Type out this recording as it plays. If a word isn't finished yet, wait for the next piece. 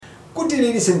Good day,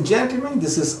 ladies and gentlemen.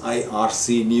 This is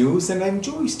IRC News and I'm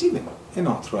Joey Stephen, an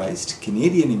authorized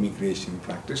Canadian immigration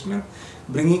practitioner,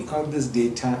 bringing out this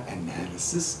data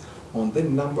analysis on the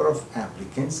number of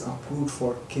applicants approved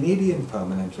for Canadian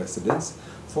permanent residence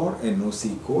for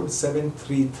NOC code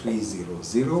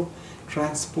 73300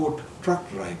 transport truck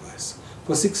drivers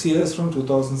for 6 years from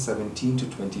 2017 to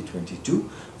 2022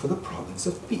 for the province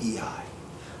of PEI.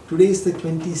 Today is the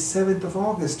 27th of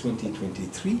August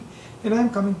 2023 and I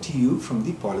am coming to you from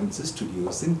the Polinsys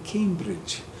Studios in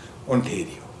Cambridge,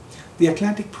 Ontario. The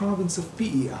Atlantic province of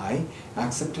PEI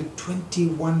accepted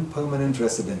 21 permanent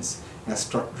residents as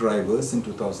truck drivers in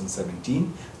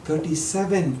 2017,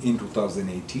 37 in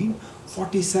 2018,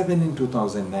 47 in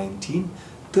 2019,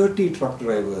 30 truck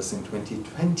drivers in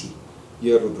 2020,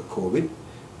 year of the COVID,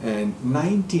 and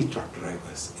 90 truck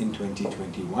drivers in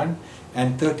 2021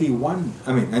 and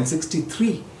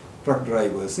 63 truck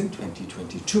drivers in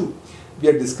 2022. We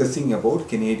are discussing about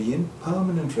Canadian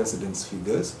permanent residence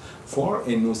figures for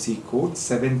NOC code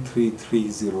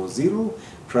 73300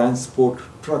 transport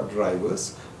truck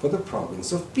drivers for the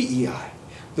province of PEI.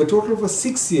 The total for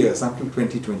 6 years until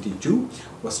 2022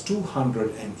 was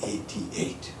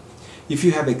 288. If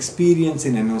you have experience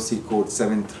in NOC code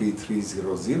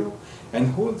 73300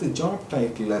 and hold the job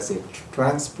title as a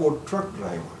transport truck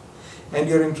driver, and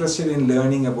you're interested in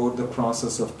learning about the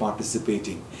process of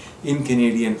participating in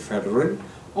Canadian federal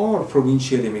or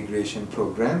provincial immigration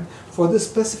program for the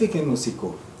specific NOC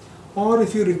code, or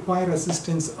if you require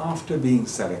assistance after being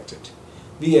selected,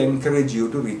 we encourage you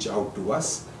to reach out to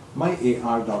us,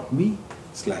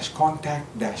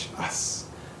 myar.me/contact-us.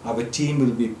 Our team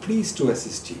will be pleased to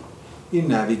assist you in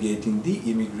navigating the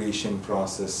immigration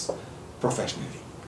process professionally.